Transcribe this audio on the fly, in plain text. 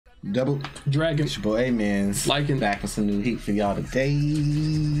Double Dragon. It's your boy AMENZ. Liking. Back with some new heat for y'all today.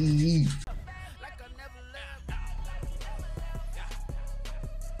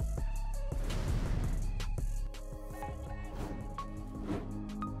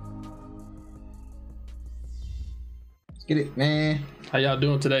 Let's get it, man. How y'all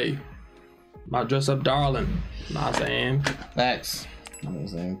doing today? My dress up darling. Nah, saying. Facts. I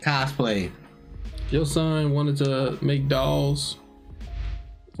was saying cosplay. Your son wanted to make dolls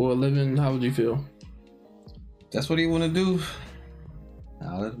for a living. How would you feel? That's what he want to do.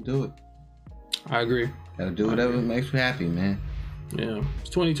 I'll let him do it. I agree. Gotta do whatever makes you happy, man. Yeah, it's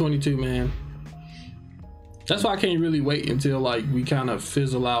 2022, man. That's why I can't really wait until like we kind of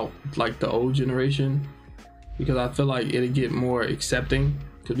fizzle out like the old generation, because I feel like it'll get more accepting.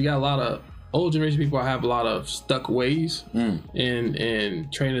 Because we got a lot of old generation people have a lot of stuck ways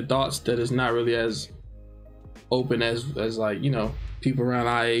and train of thoughts that is not really as open as like, you know, people around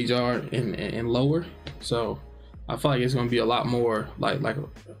our age are and lower. So I feel like it's gonna be a lot more like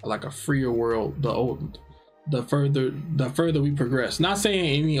a freer world the further we progress. Not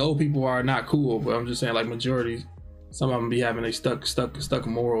saying any old people are not cool, but I'm just saying like majority, some of them be having a stuck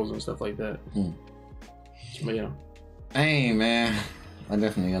morals and stuff like that. But yeah. Hey man, I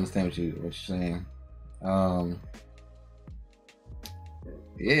definitely understand what you're saying.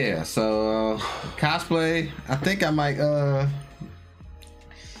 Yeah, so cosplay, I think I might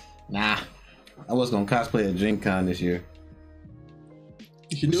nah, I was gonna cosplay at Gen Con this year.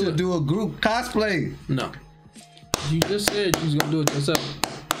 You should do a group cosplay. No, you just said you was gonna do it yourself.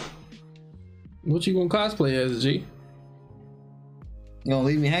 What you gonna cosplay as, G? You gonna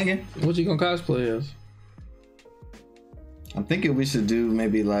leave me hanging? What you gonna cosplay as? I'm thinking we should do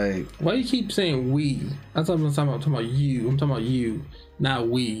maybe like. Why you keep saying we? I'm talking about you. I'm talking about you, not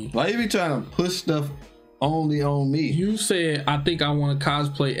we. Why you be trying to push stuff only on me? You said I think I want to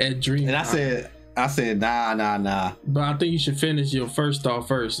cosplay at Dream. And I said nah. But I think you should finish your first thought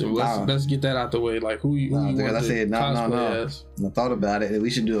first, and let's get that out the way. Like who you want I said to cosplay as? I thought about it, and we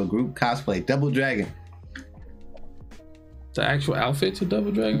should do a group cosplay, Double Dragon. The actual outfit to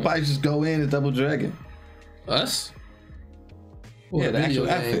Double Dragon? You probably just go in as Double Dragon. Us? Or yeah, the actual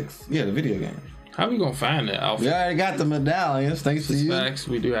outfits. Yeah, the video game. How we gonna find that outfit? We already got the medallions, thanks to you. Facts,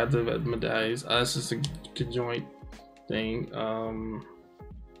 we do have the medallions. Us is a conjoint thing.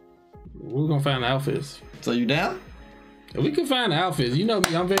 We're gonna find the outfits. So you down? If we can find the outfits, you know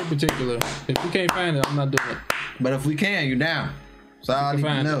me, I'm very particular. If we can't find it, I'm not doing it. But if we can, you down. So I need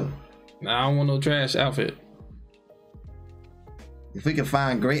to know. Nah, I don't want no trash outfit. If we can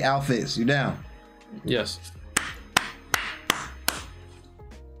find great outfits, you down? Yes.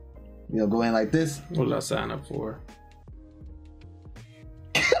 You know, go in like this. What did I sign up for?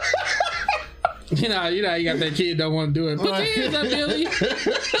 you know, you got that kid don't want to do it. Put your hands up, Billy.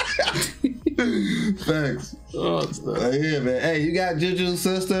 Thanks. Yeah, man. Hey, you got Juju's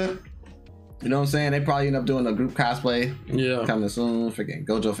sister. You know what I'm saying? They probably end up doing a group cosplay. Yeah. Coming soon. Freaking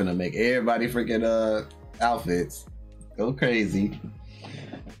Gojo finna make everybody freaking outfits. Go crazy.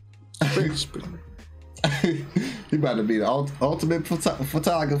 He about to be the ultimate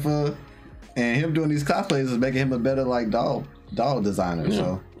photographer, and him doing these cosplays is making him a better like doll designer. Yeah.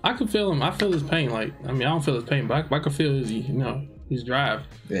 So I can feel him. I feel his pain. Like, I mean, I don't feel his pain, but I can feel his, you know, his drive.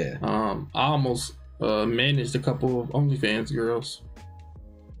 Yeah. I almost managed a couple of OnlyFans girls,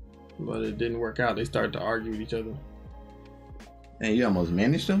 but it didn't work out. They started to argue with each other. And you almost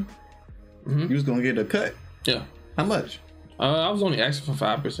managed them? You was gonna get a cut? Yeah. How much? I was only asking for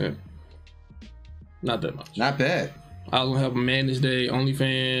 5%. Not that much. Not bad. I was gonna help them manage their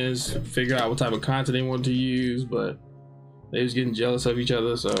OnlyFans, figure out what type of content they wanted to use, but they was getting jealous of each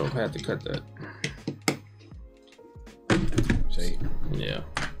other, so I had to cut that. See? Yeah.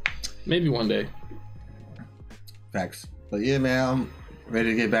 Maybe one day. Facts. But yeah, man, I'm ready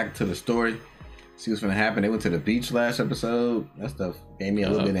to get back to the story. See what's gonna happen. They went to the beach last episode. That stuff gave me a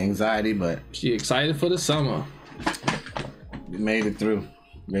little bit of anxiety, but she excited for the summer. We made it through.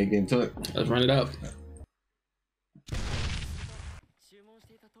 Ready to get into it. Let's run it up.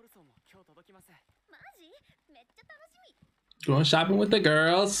 Going shopping with the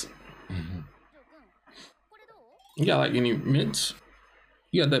girls. You got like any mints?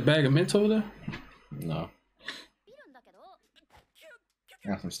 You got that bag of mints over there? No. I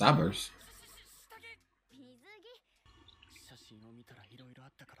got some Starburst.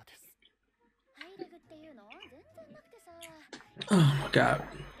 Oh my god.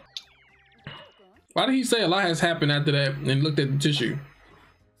 Why did he say a lot has happened after that and looked at the tissue?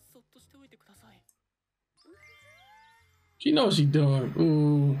 She knows what she's doing.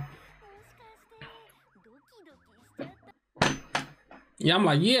 Ooh. Yeah, I'm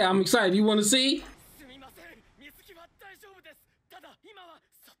like, yeah, I'm excited. You want to see?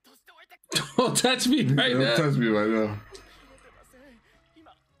 Don't touch me right now. Don't touch me right now.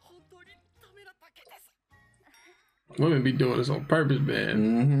 Women be doing this on purpose,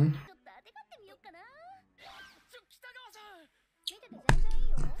 man.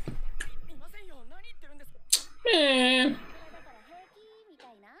 Man.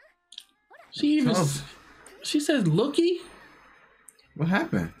 She says looky. What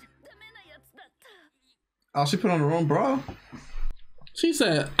happened? Oh, she put on the wrong bra. She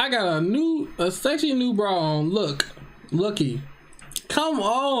said, I got a sexy new bra on. Look, looky. Come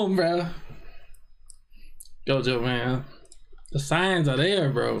on, bro. Gojo, man. The signs are there,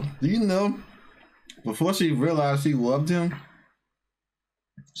 bro. Do you know, before she realized she loved him,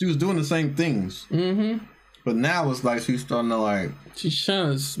 she was doing the same things. But now it's like she's starting to like. She's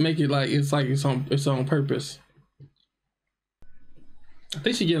trying to make it like it's on purpose. I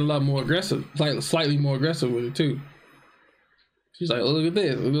think she's getting a lot more aggressive, like slightly more aggressive with it too. She's like, oh, look at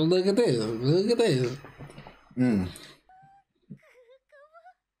this, look at this, look at this. What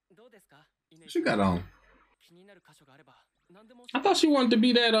she got on? I thought she wanted to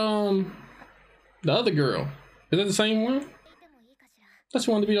be that the other girl. Is that the same one? I thought she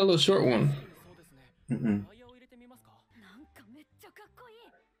wanted to be that little short one.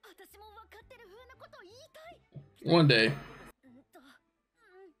 One day.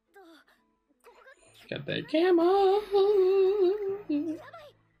 Got that camera.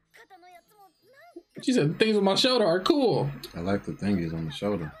 She said things on my shoulder are cool. I like the thingies on the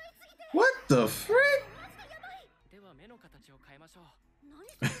shoulder. What the frick?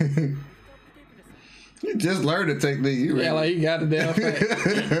 You just learned the technique. Yeah, like you got the damn fact.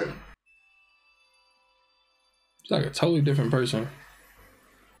 She's like a totally different person.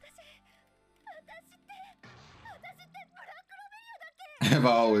 Have I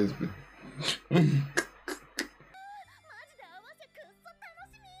always been.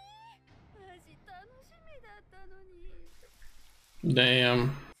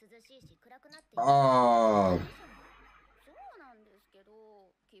 Damn. Oh.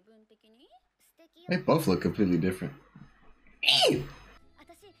 They both look completely different.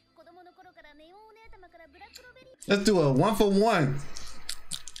 Let's do a 1-for-1.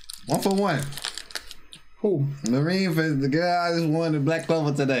 1-for-1. Who? Marine for the girl I just won the Black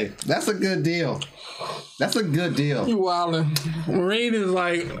Clover today. That's a good deal. That's a good deal. You wildin'. Marine is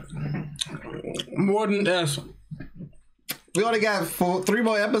like more than S. We only got 3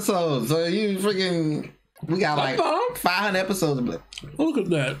 more episodes, so you freaking. We got like 500 episodes of Black. Look at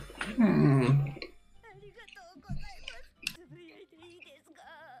that.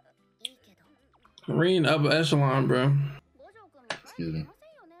 Marine upper echelon, bro. Excuse me.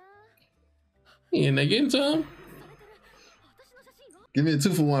 And they getting some. Give me a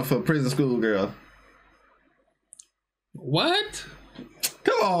 2-for-1 for prison school girl. What?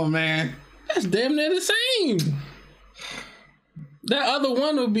 Come on, man. That's damn near the same. That other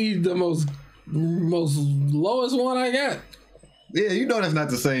one would be the most lowest one I got. Yeah, you know that's not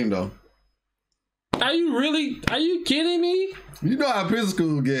the same though. Are you kidding me? You know how prison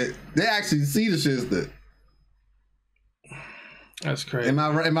school get. They actually see the shit that. That's crazy. Am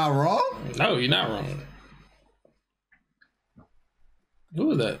I wrong? No, you're not wrong.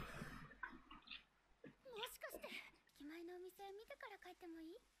 Who is that?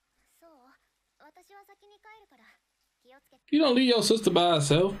 You don't leave your sister by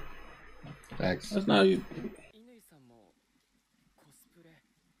herself. Facts. That's not you.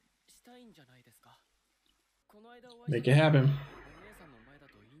 Make it happen.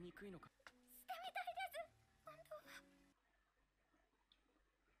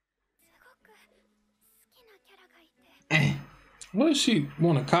 What does she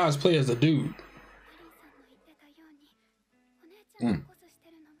want to cosplay as a dude?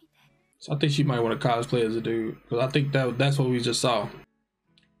 So I think she might want to cosplay as a dude, because I think that's what we just saw.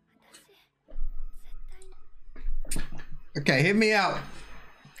 Okay, hit me out.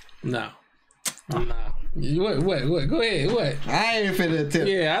 No. What? Go ahead. What? I ain't finna attempt.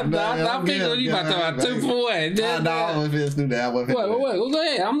 Yeah, I figured you about to talk about 2-for-1. No, I wasn't finna do that. What? Go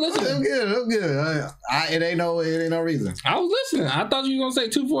ahead. I'm listening. I'm good. It ain't no reason. I was listening. I thought you were gonna say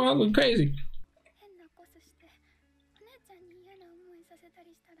 2-for-1. I was crazy.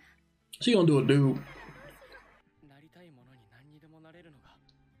 She gonna do a dude.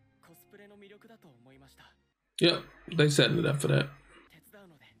 Yep, they setting it up for that.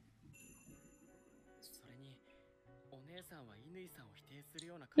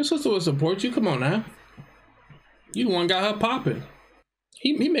 Your sister will support you. Come on now. You the one got her popping.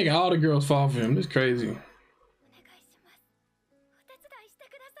 He making all the girls fall for him. This crazy.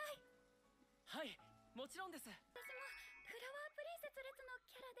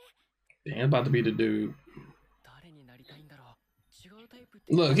 Damn, about to be the dude.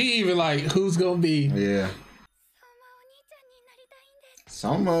 Look, he even like, who's gonna be? Yeah.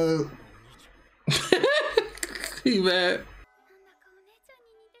 Soma. He mad.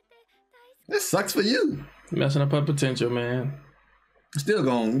 This sucks for you. Messing up her potential, man. Still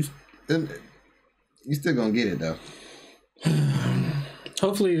going. You still gonna get it though.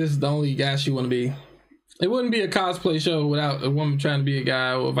 Hopefully, this is the only guy she want to be. It wouldn't be a cosplay show without a woman trying to be a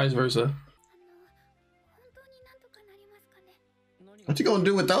guy, or vice versa. What you gonna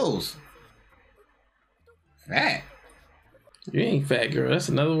do with those? Fat. You ain't fat, girl. That's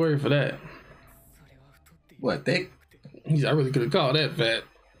another word for that. What, thick? I really could have called that fat.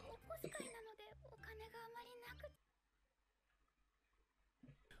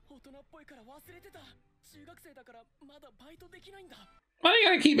 Why you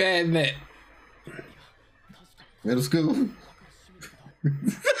gotta keep adding that? Middle school.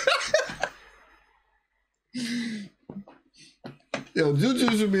 Yo,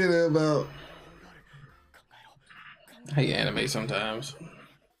 Juju should be there about. I hate anime sometimes.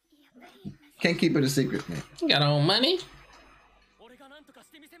 Can't keep it a secret, man. You got her own money.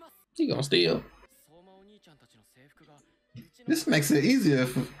 He gonna steal. This makes it easier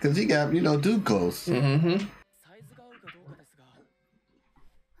because he got, you know, dude clothes. Mm-hmm.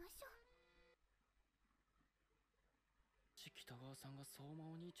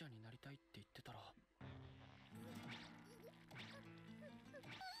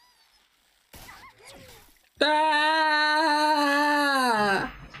 Ah!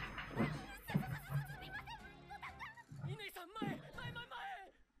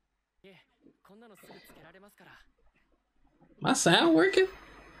 My sound working?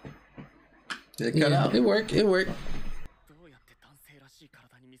 Did it cut out? It worked. It worked.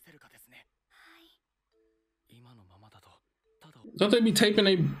 Don't they be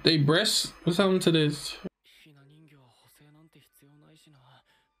taping they breasts or something to this?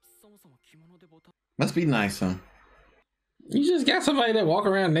 Must be nice, huh? You just got somebody that walk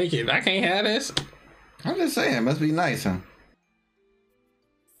around naked. I can't have this. I'm just saying, must be nice, huh?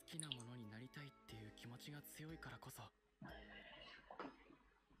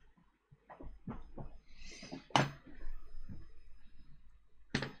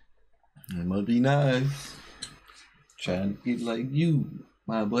 It must be nice. Trying to get like you,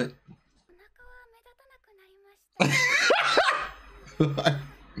 my butt.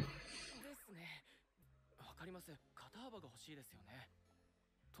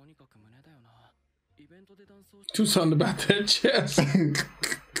 Do something about that chest.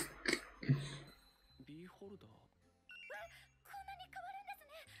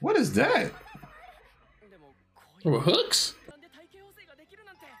 What is that? Or hooks?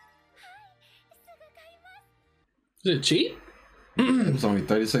 Is it cheap? It was only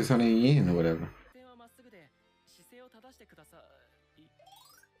 3,600 yen or whatever.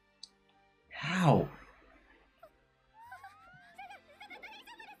 How?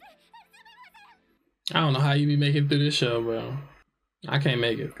 I don't know how you be making it through this show, bro. I can't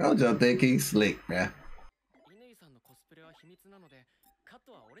make it. Gojo think he's slick, bruh.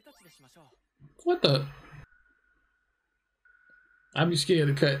 What the? I be scared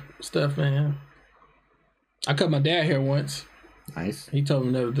to cut stuff, man. I cut my dad hair once. Nice. He told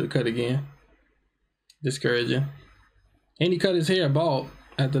me never to cut again. Discouraging. And he cut his hair bald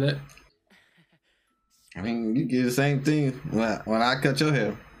after that. I mean, you get the same thing when I cut your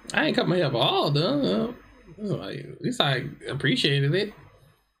hair. I ain't cut my hair bald, though. Like, at least I appreciated it.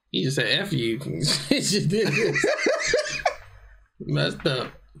 He just said, F you. It just did this. Messed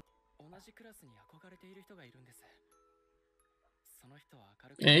up.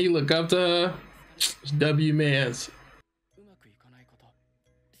 And you look up to her. It's AMENZ.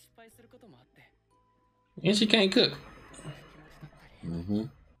 And she can't cook. Mm-hmm.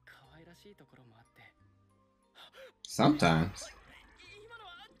 Sometimes.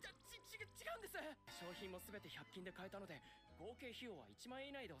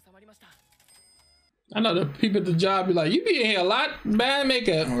 I know the people at the job be like, you be in here a lot, bad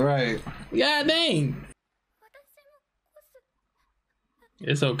makeup. Right. God dang.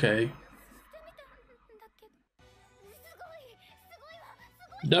 It's okay.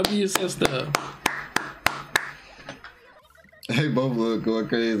 W sister. They both look going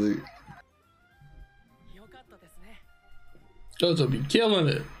crazy. Those will be killing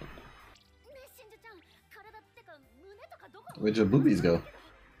it. Where'd your boobies go?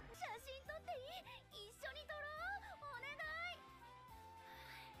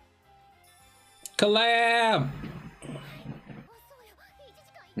 Collab.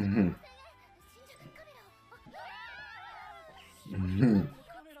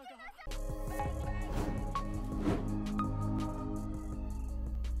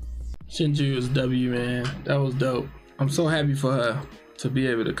 Shinju is W, man. That was dope. I'm so happy for her to be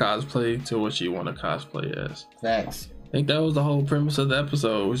able to cosplay to what she want to cosplay as. Facts. I think that was the whole premise of the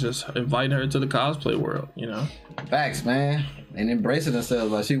episode, was just inviting her to the cosplay world, you know? Facts, man. And embracing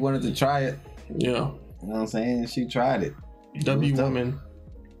herself. Like, she wanted to try it. Yeah. You know what I'm saying? She tried it. W woman.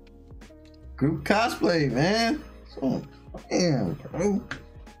 Group cosplay, man. So, damn, bro.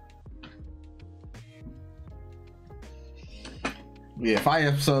 Yeah, fire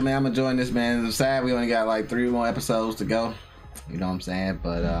episode, man. I'm enjoying this, man. It's sad we only got like 3 more episodes to go. You know what I'm saying?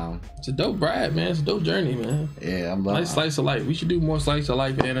 But it's a dope ride, man. It's a dope journey, man. Yeah, I'm loving nice slice of life. We should do more slice of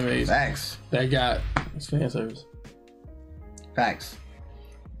life animes. Facts. That got it's fan service. Facts.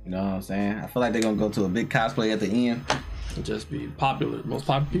 You know what I'm saying? I feel like they're gonna go to a big cosplay at the end. And just be popular, most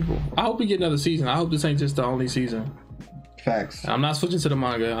popular people. I hope we get another season. I hope this ain't just the only season. Facts. I'm not switching to the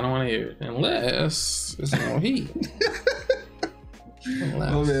manga. I don't want to hear it unless it's no heat.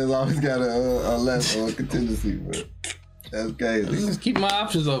 Oh man's always got a less or a contingency, bro. That's crazy. Just keep my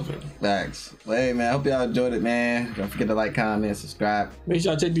options open. Facts. Well, hey man, I hope y'all enjoyed it, man. Don't forget to like, comment, subscribe. Make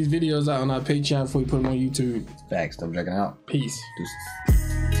sure y'all check these videos out on our Patreon before we put them on YouTube. Facts. Don't check it out. Peace. Deuces.